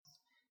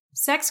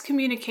Sex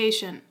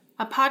Communication,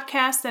 a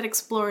podcast that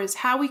explores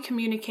how we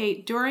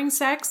communicate during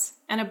sex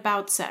and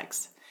about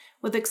sex,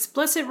 with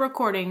explicit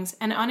recordings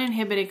and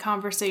uninhibited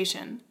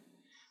conversation.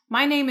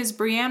 My name is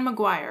Brianne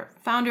McGuire,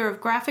 founder of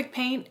Graphic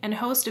Paint and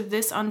host of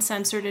this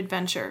uncensored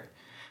adventure.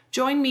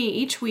 Join me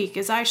each week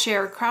as I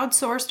share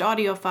crowdsourced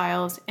audio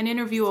files and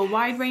interview a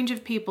wide range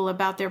of people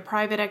about their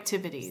private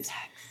activities.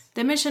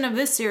 The mission of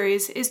this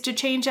series is to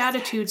change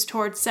attitudes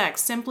towards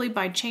sex simply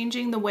by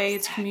changing the way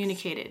it's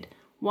communicated,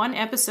 one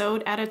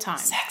episode at a time.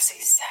 Sexy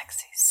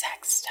sex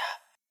stuff.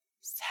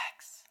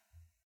 Sex.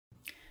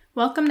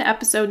 Welcome to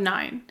episode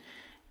 9.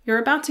 You're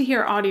about to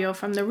hear audio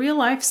from the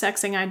real-life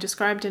sexing I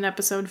described in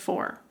episode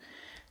 4.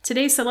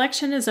 Today's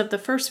selection is of the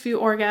first few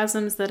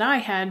orgasms that I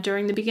had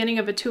during the beginning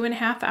of a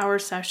 2.5-hour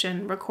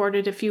session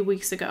recorded a few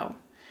weeks ago.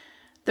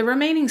 The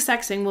remaining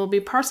sexing will be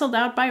parceled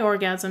out by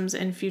orgasms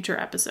in future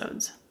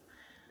episodes.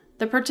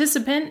 The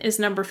participant is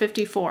number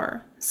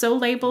 54, so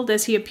labeled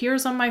as he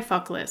appears on my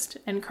fuck list,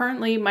 and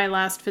currently my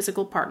last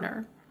physical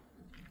partner.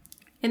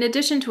 In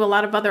addition to a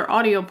lot of other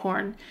audio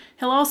porn,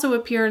 he'll also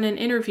appear in an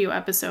interview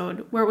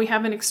episode where we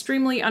have an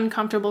extremely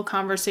uncomfortable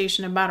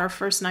conversation about our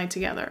first night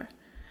together.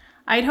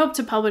 I'd hoped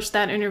to publish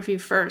that interview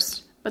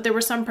first, but there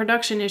were some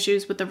production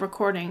issues with the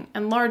recording,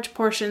 and large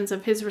portions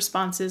of his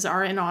responses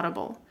are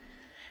inaudible.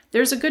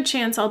 There's a good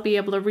chance I'll be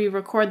able to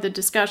re-record the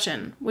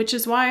discussion, which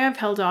is why I've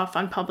held off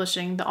on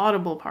publishing the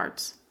audible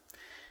parts.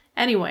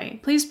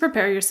 Anyway, please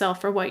prepare yourself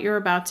for what you're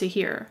about to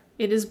hear.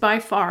 It is by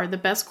far the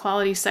best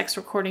quality sex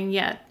recording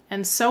yet,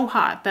 and so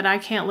hot that I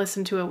can't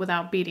listen to it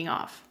without beating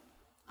off.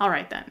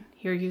 Alright then,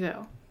 here you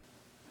go.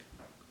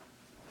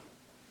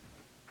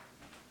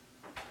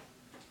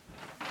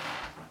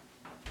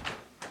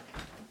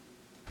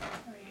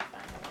 Are you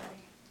finally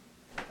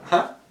ready?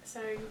 Huh?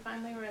 So are you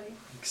finally ready?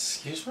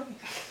 Excuse me?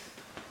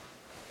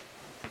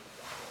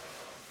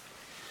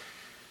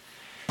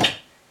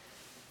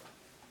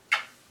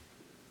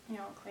 You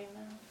all clean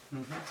now?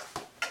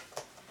 Mm-hmm.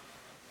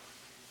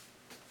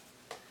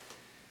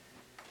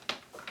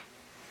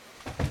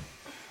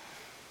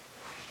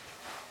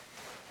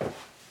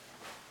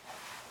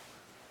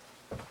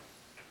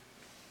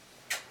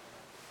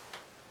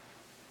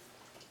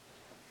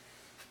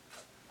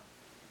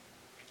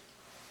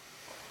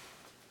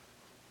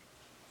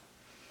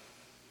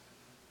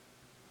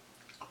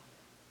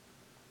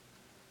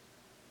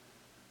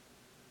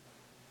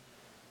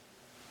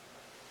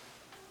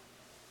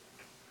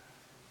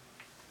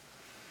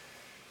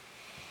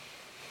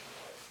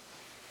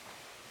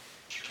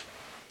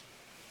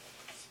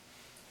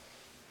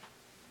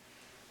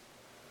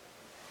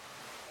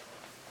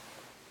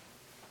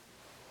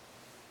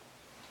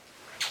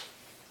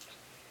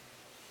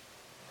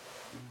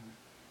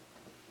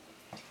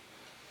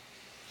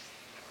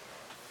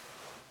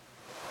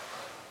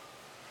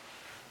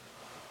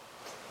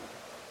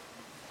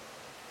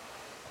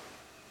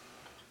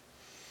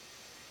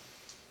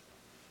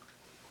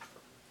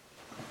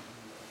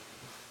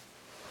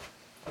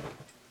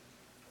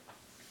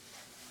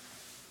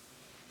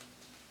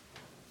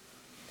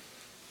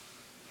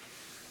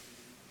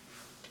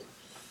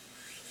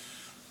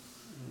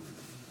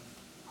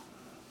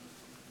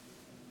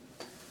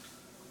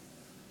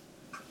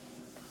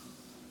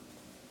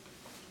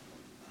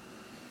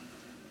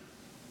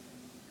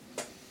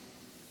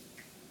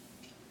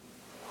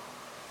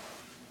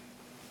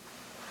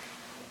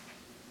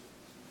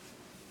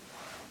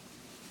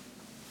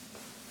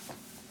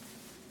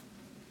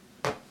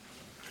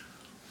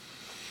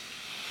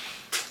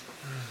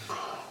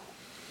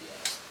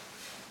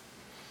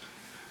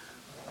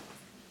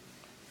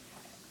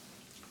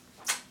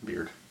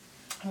 Beard.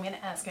 I'm going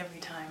to ask every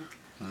time.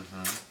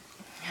 Mm-hmm.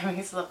 Have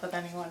you slept with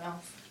anyone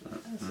else?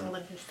 It's a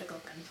logistical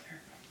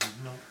concern.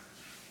 Mm-hmm.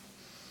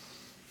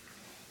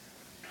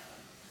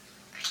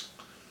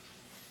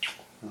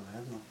 No, I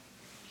have no.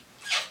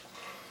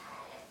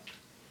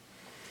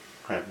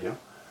 Have you?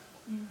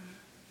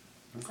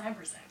 Mm-hmm.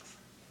 Cyber sex.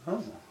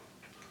 Oh.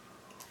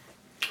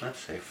 That's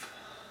safe.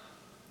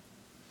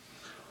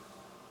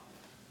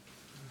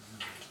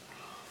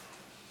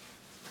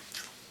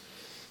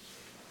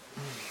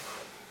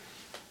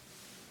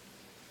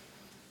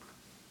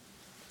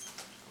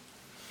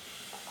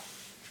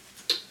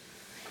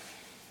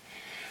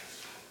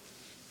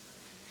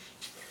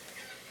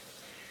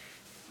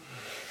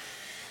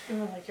 You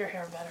would like your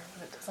hair better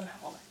when it doesn't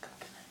have all that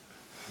gunk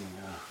in it.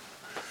 Yeah.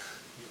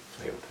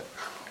 Play with it.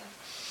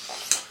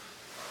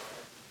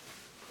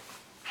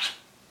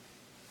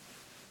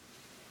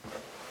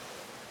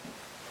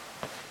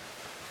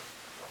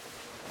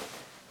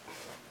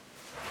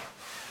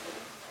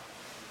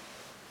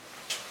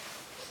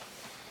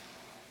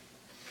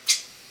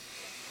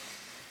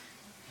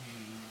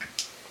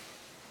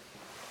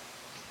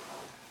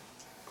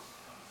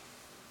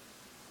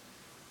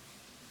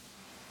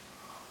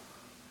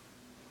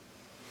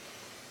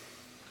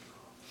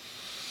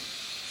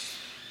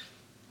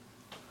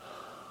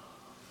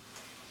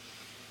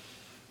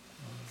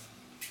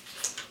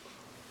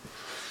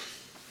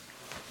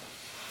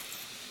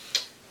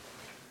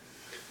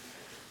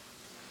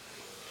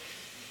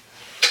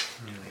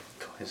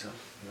 Is that?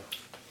 No.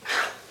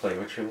 Play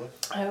with your wood?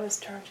 I was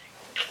charging.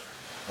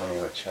 Oh,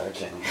 you were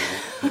charging.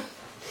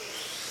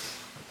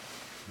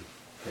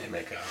 They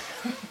make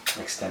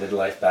extended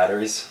life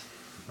batteries.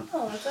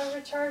 Oh, it's a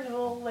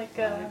rechargeable, like,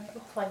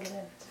 you plug it in.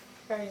 It's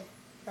very,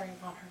 very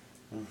modern.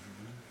 Mm-hmm.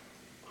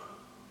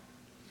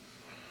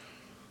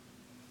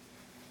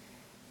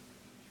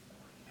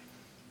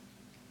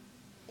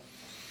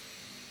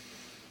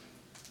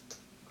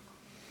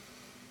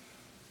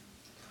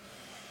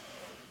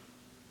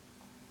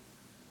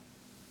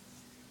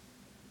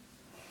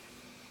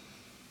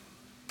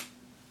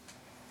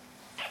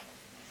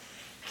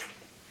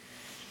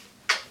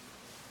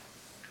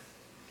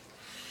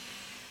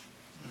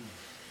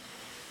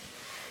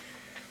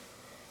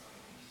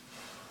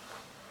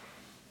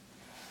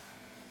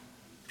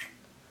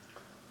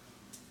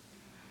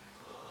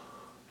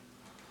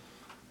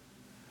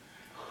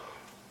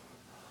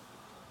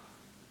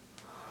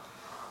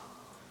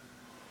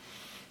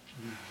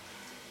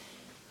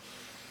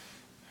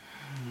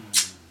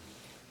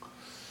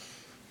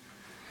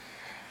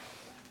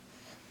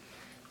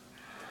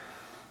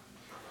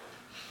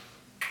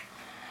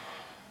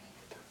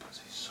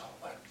 Pussy's so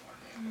wet for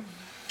me.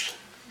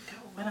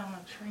 Got wet on the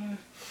train.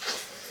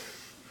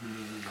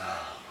 My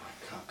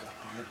cock got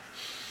hard.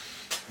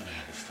 And I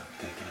had to stop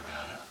thinking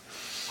about it.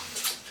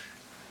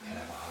 Can't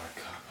have a hard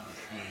cock on a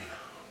train.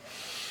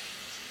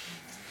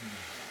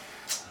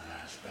 And I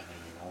was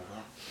bending you over.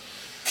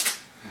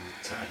 And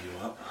tie you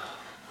up.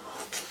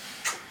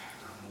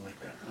 I'm gonna lick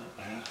that little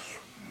ass.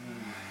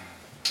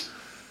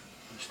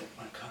 I'm stick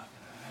my cock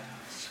in her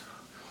ass.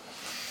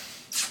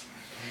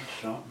 Can you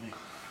show me?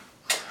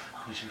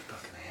 Use your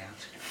fucking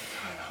hands. Get me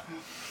tied up.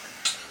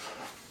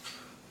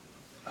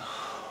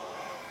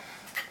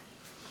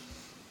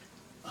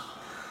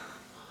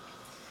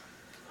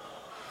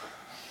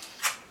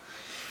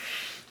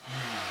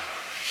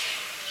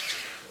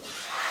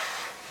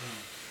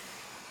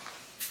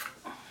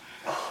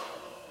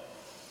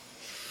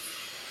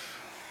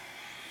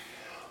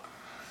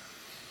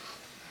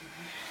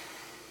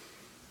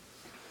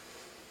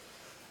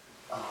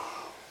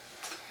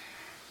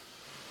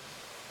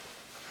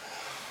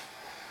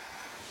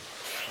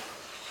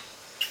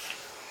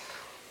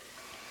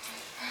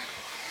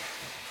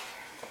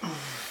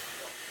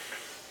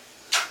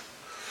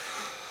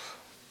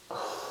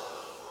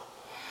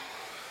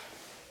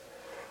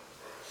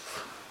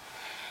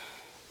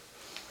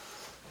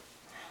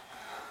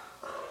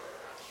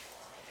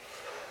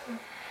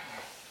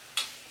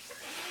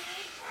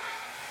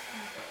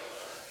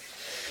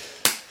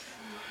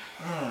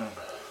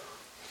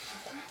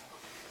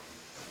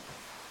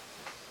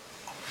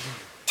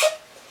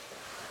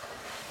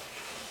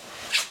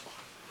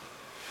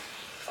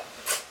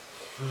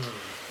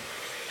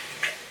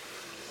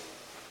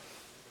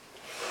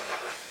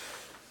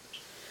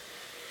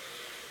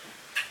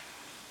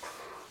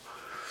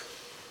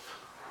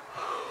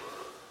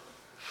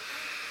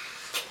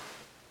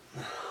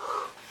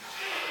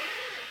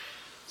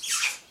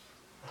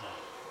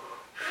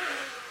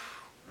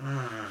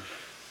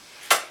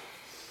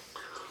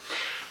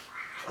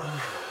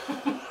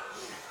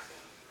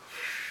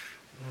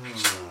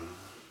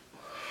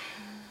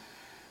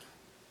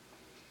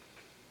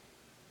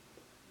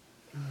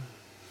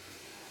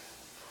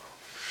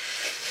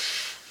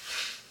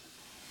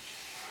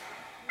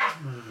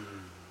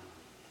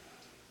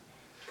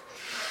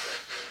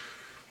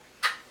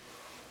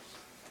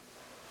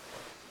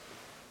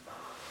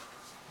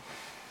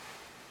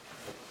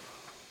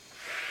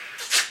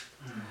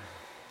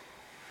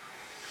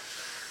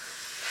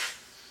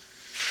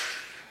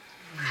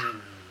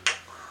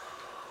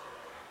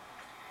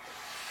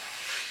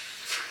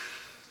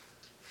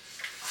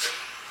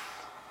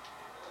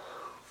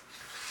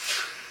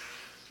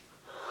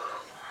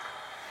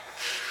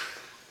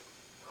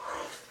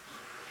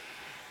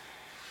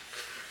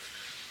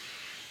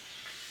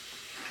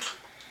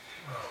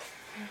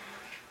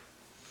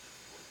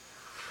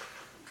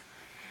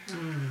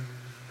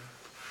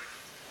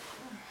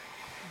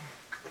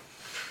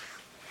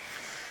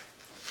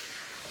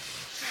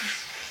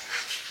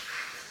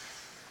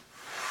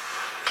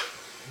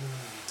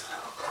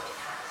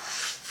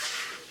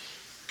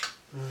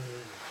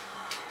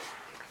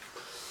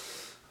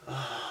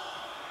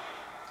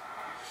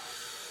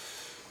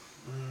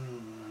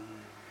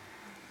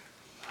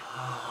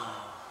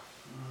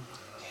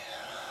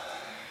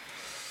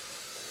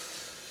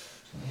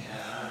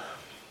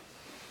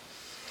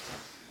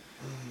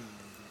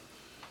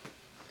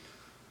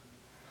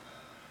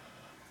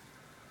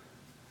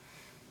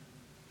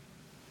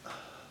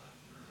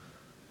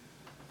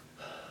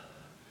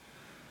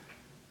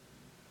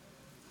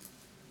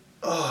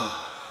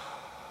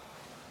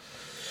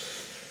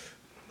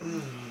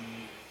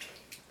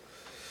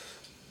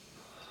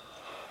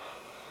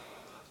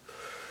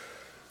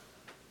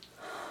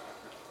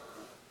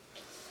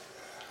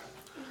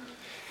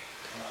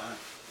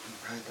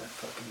 Ride that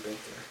fucking big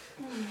dick.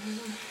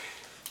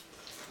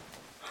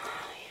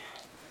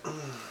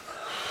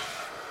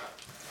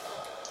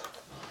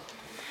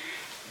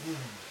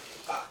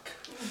 Fuck.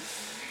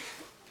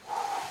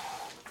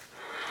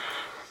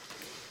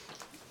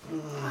 I've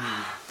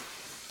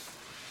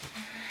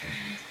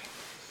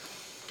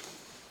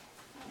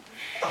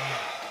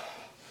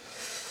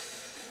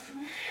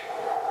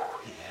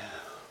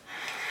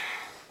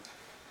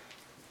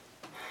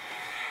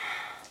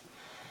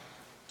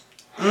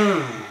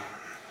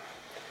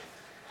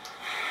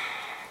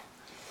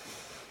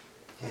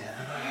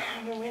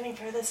been waiting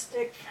for this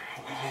stick.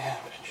 Yeah,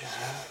 but just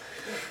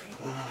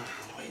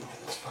waiting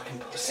for this fucking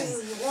pussy. This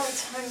is a long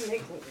time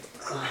making.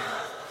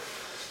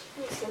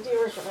 You said you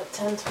were gonna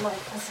tend to my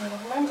pussy,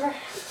 remember?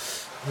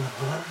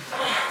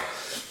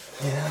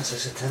 Yeah, so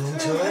just attending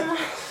to it.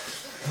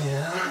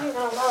 Yeah. You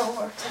got a lot of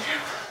work to do.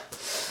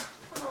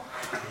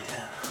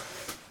 Yeah.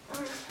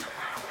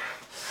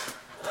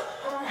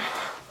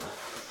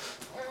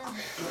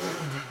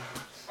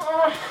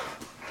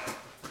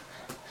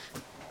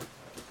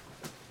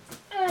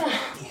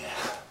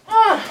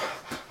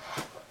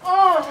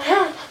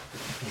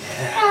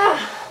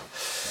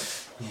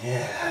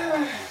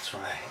 Yeah, that's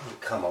right. You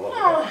come all over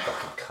that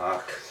fucking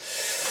cock.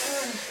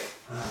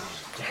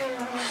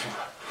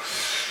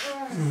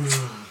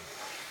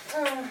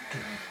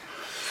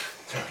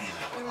 Turn it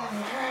up.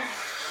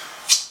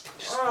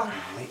 Just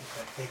fucking wait for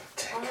that big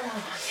tick.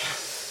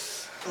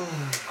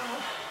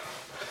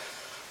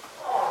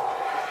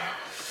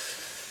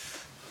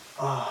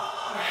 Oh,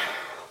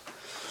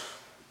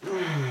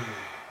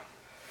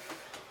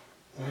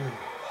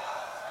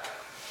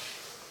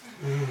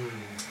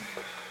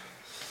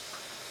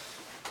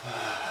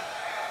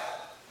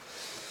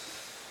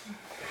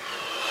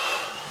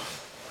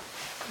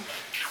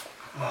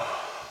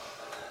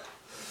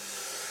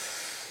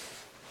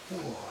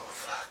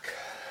 fuck.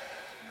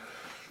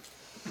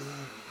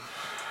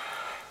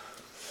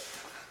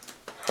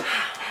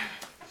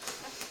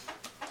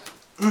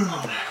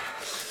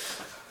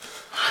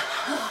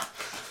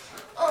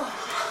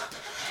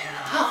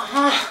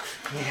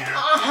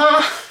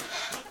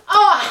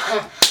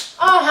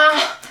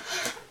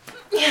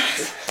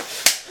 Yes.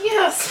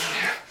 Yes.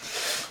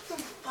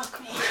 Fuck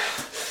me.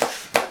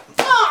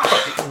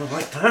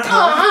 Like that,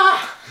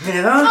 huh?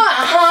 Yeah?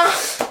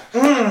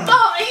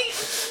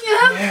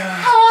 Yeah.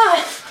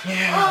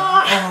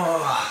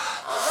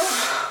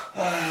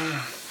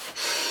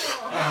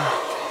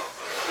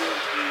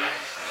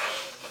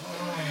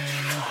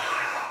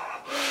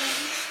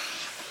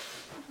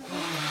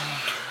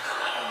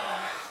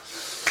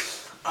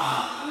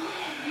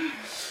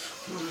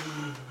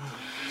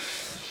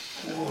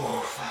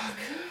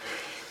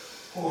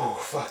 Oh,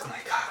 fuck, my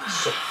cock is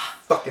so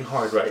fucking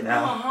hard right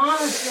now.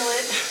 I feel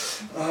it.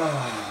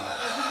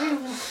 Every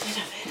little bit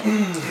of it.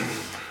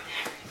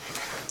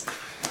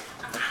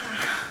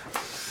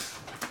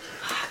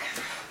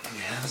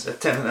 Yeah, is that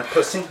tending that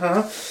pussy,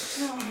 huh?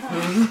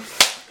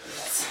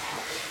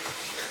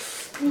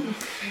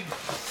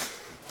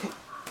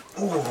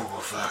 Oh,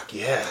 fuck,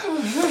 yeah.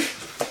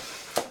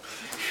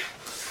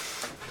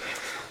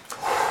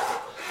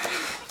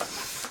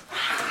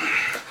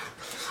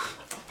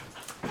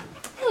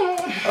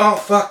 Oh,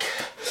 fuck.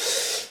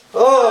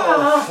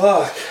 Oh,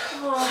 fuck.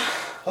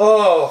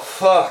 Oh,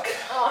 fuck.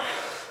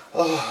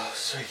 Oh,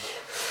 sweetie.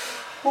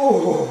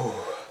 Oh.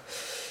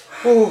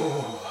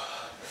 Oh.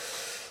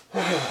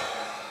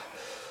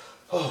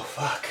 Oh,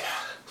 fuck.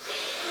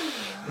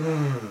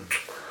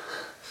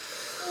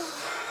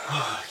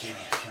 Oh, give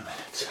me a few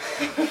minutes.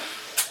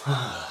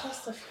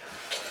 Just a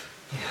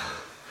few. Yeah.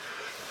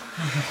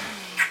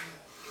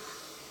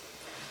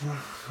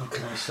 What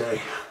can I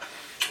say?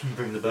 You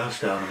bring the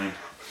best out of me.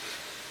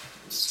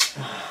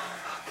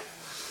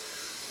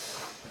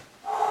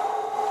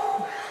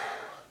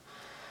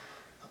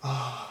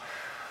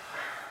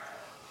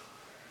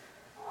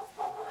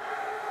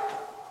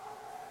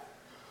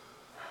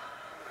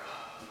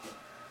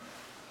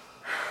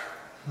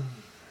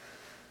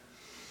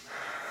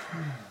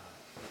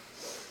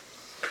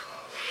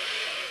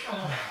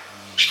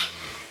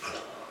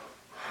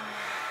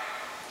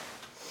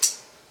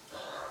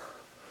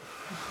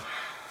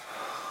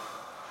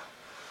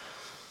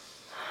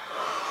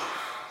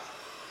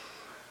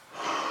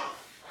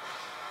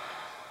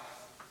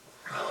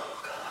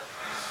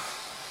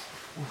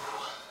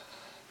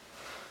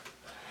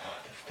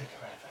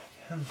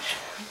 These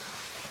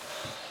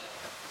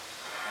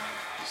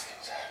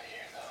things out of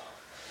here, though.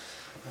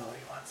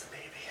 Nobody wants a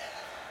baby.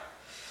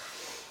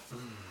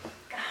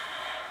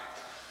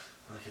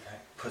 Look at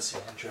that pussy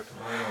dripping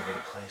right over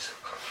the place.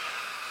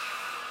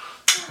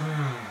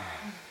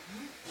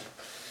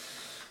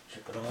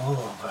 Dripping all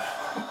over.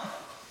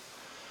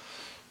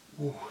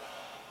 Ooh.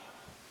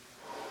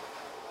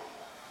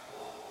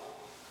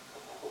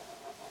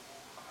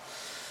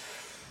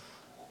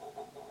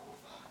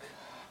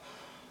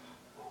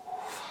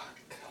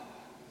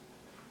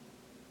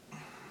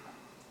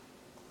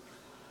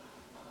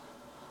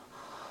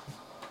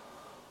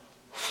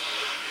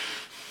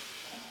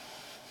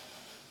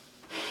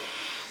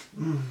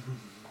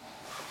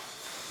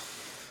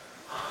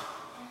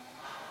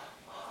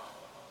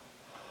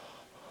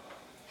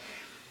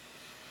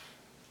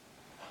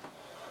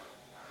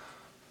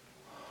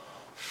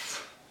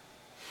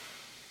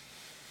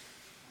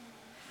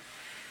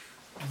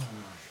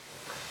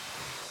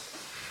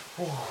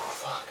 Oh,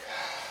 fuck.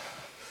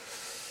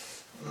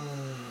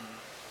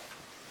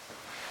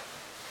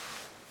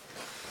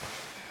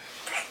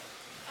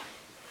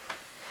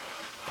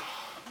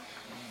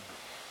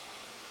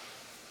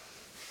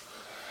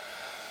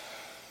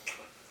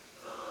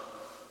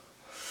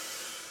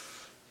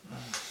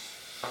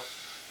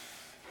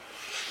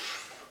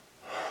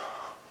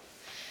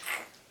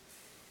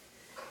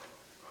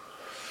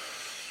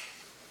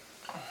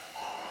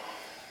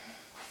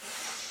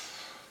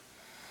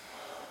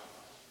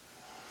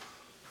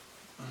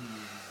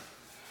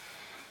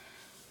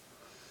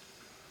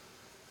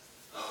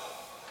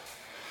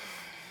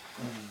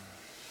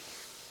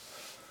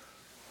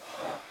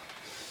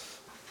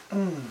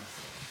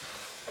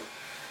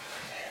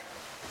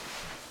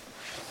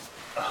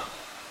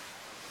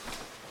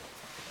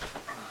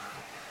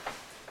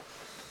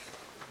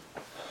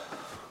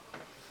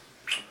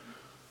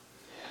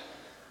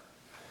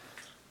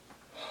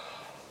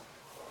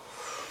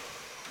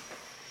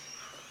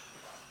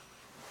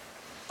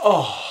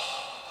 Oh.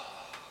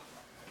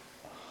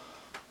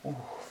 Oh,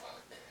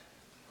 fuck.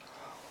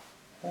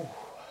 Oh.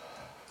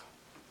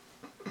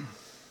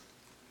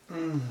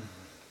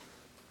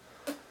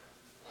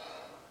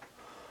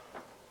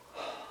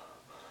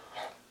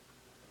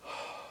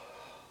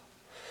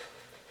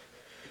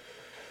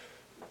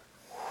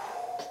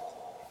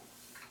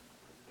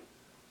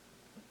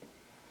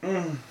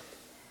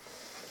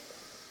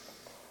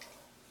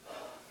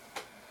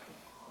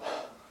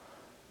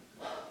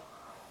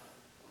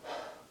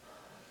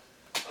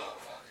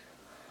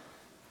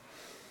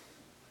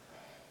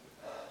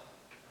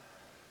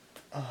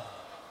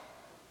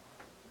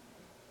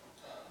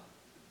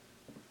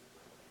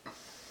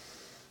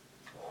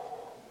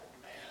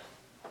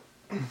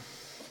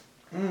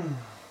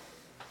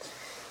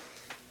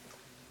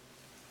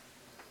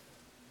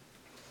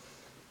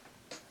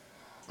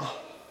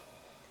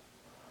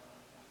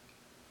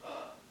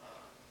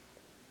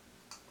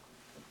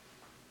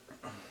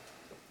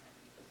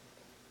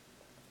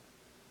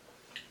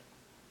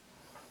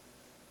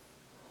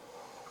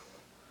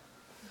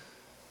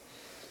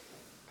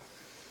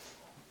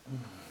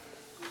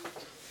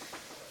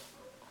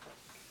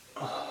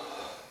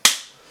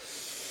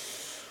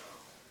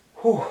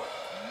 Whew.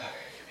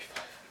 Give me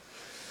 5.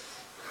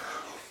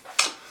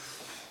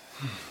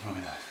 Want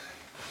me to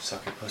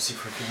suck your pussy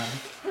for a few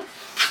minutes?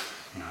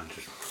 You know,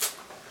 just.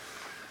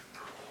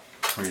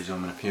 Or you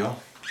zoom and appeal?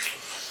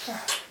 Sure.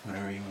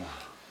 Whatever you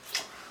want.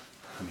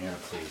 I'm here to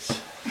please.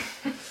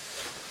 I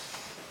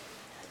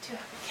do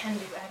have a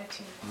can-do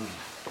attitude.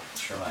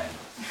 Sure I am.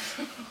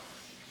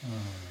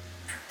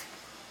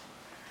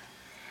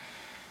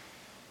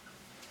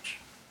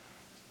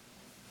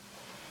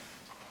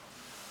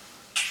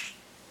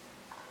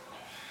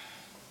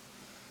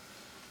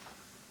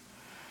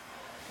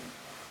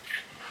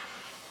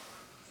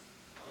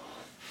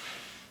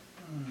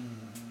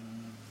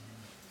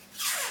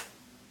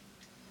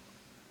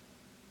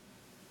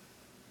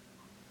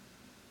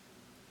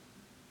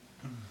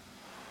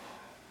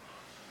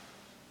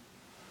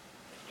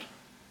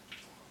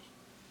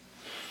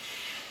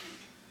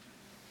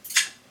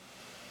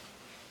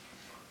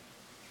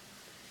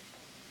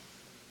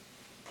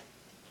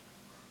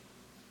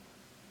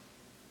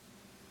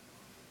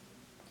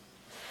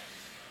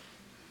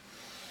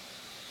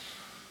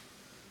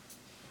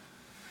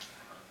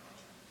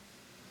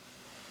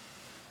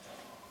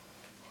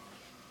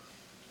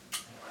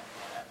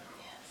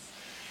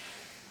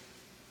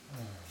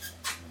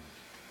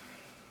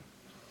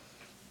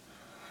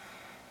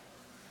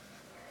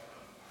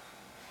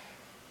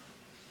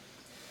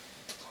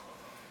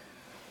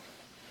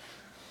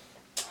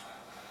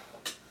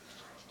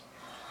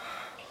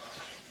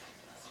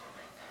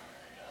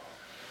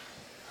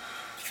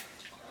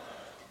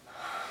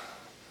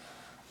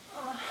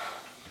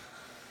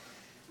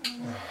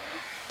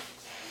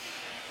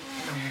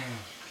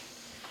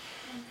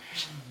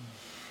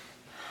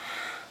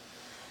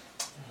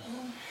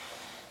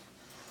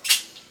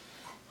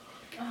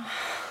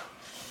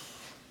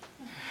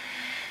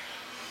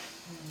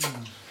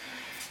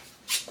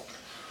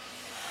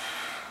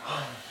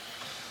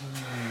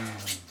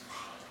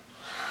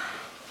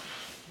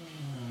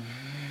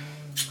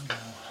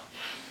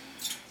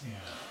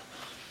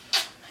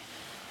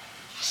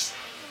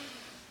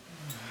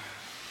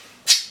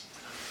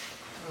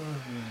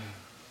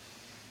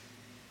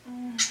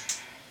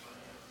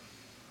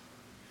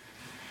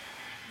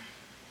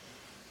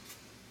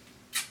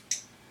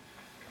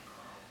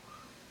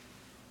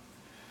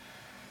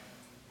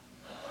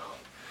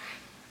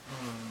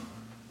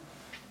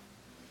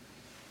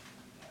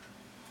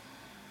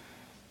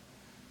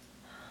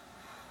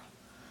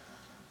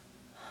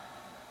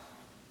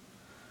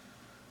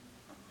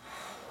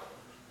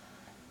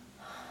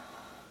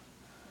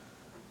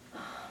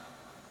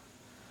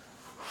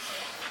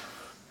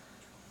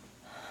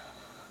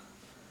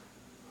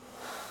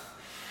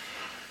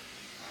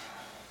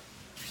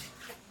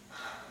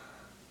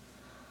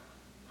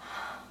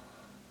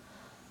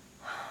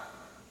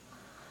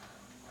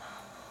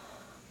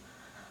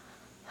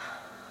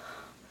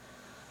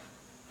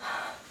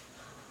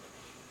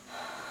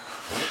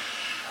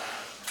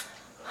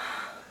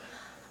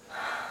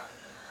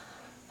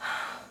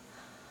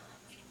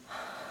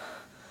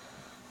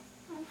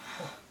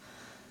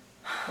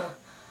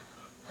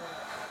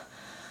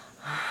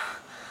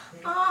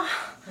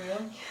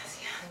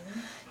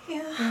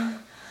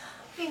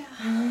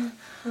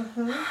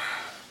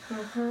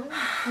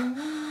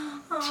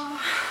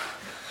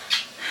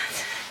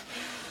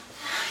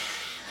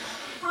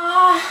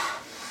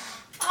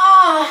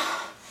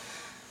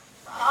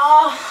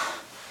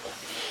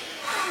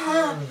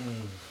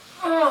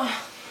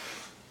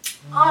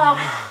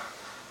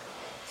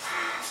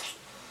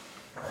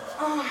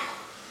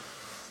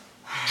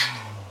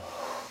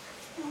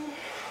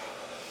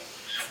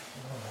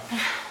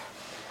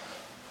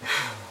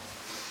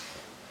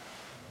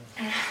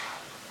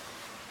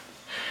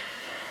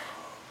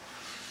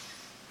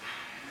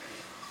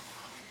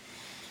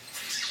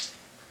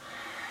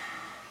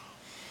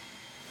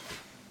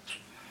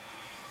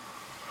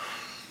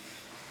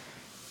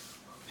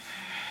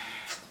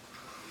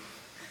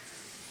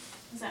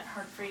 Is that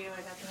hard for you?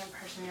 I got the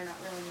impression you're not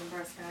really a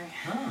birth guy.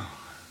 Oh.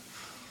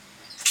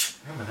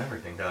 I'm an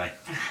everything guy.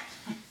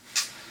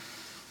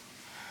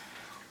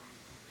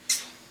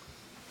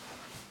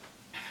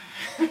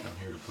 I'm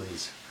here to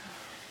please.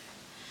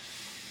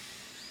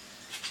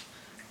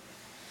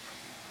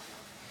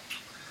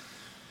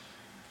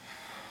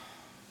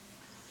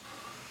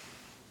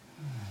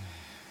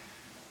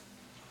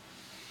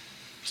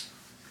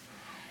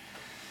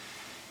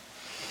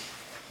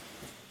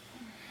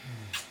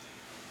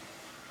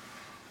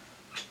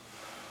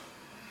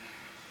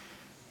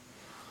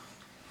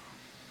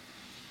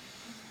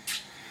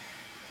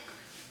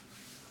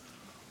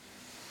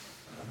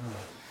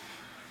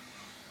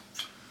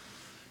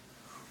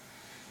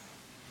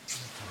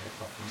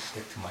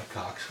 Stick to my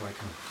cock so I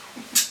can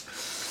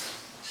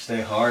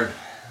stay hard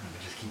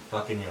and just keep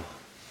fucking you.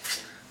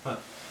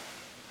 But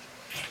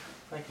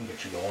I can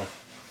get you going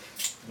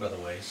other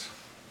ways.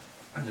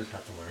 I just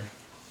have to learn.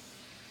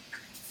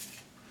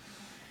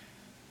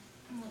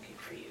 I'm looking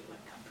for you and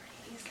come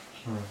pretty easily.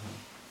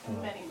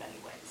 In many, many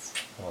ways.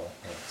 Well,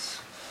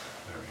 that's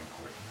very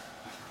important.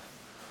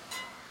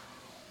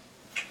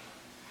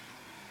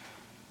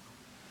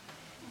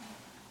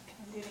 What can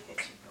I do to get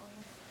you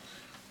going?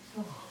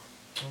 Oh,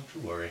 don't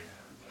you worry.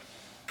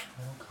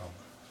 I'll come.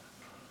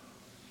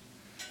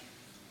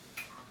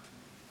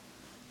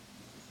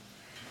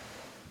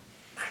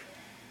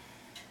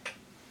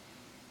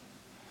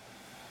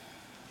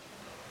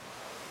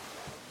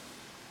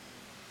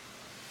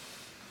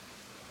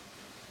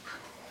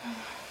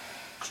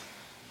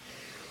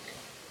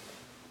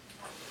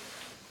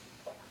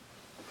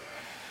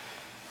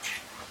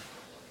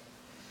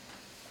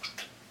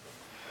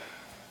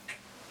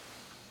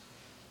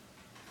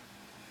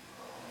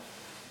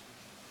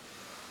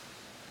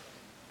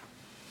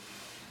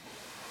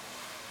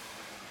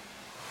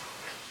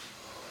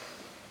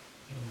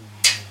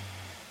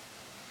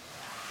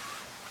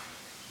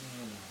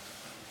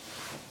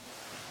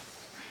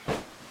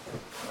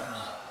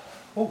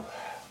 Oh.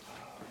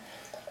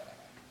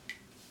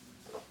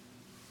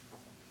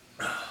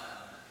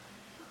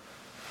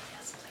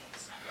 Yes,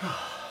 please.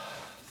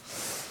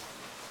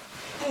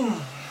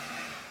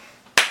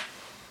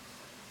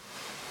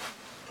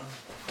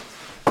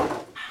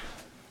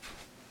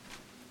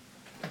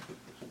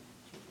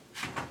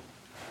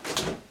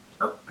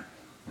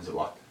 Is it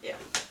locked? Yeah.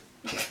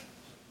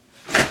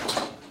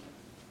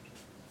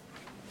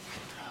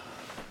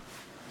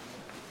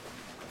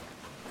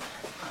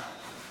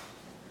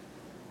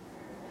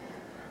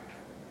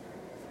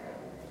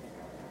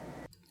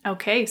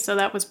 Okay, so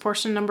that was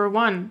portion number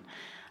 1.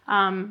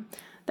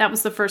 That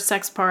was the first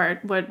sex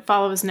part. What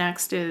follows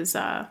next is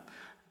a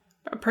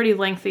pretty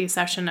lengthy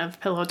session of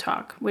pillow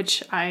talk,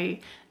 which I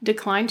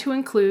declined to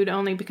include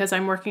only because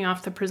I'm working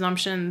off the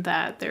presumption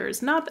that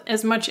there's not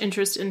as much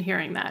interest in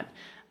hearing that.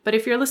 But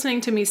if you're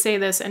listening to me say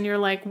this and you're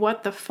like,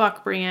 what the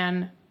fuck,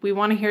 Brienne, we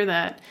want to hear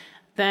that,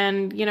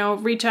 then,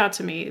 reach out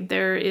to me.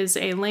 There is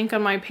a link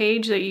on my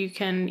page that you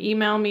can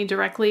email me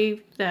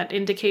directly that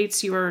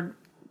indicates you're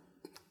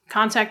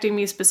contacting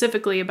me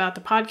specifically about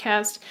the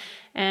podcast,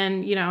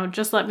 and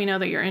just let me know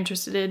that you're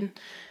interested in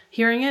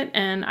hearing it,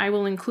 and I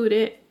will include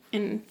it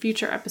in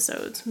future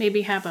episodes.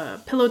 Maybe have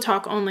a pillow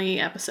talk only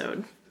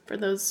episode for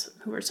those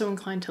who are so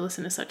inclined to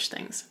listen to such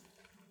things.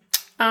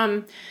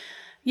 So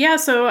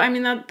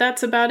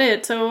that's about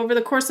it. So over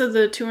the course of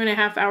the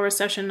 2.5 hour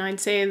session, I'd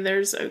say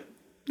there's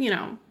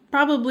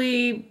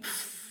probably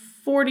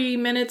 40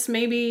 minutes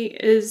maybe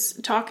is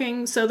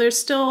talking, so there's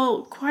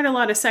still quite a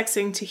lot of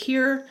sexing to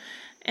hear.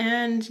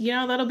 And,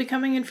 that'll be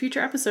coming in future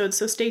episodes,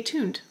 so stay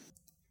tuned.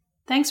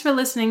 Thanks for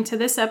listening to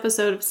this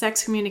episode of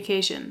Sex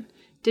Communication.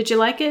 Did you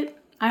like it?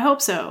 I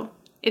hope so.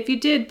 If you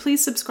did,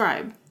 please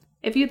subscribe.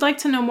 If you'd like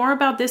to know more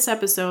about this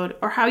episode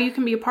or how you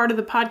can be a part of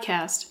the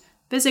podcast,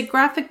 visit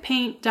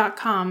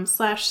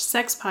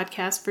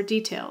graphicpaint.com/sexpodcast for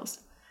details.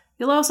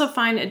 You'll also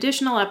find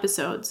additional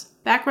episodes,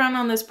 background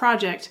on this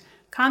project,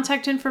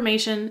 contact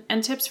information,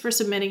 and tips for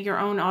submitting your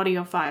own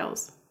audio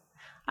files.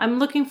 I'm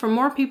looking for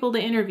more people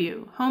to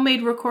interview,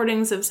 homemade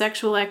recordings of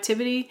sexual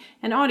activity,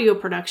 and audio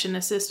production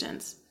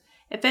assistance.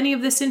 If any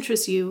of this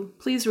interests you,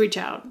 please reach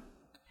out.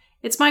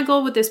 It's my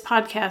goal with this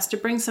podcast to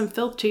bring some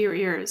filth to your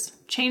ears,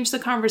 change the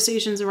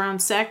conversations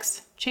around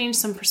sex, change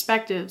some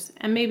perspectives,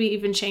 and maybe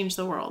even change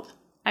the world.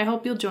 I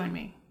hope you'll join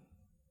me.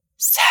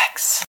 Sex.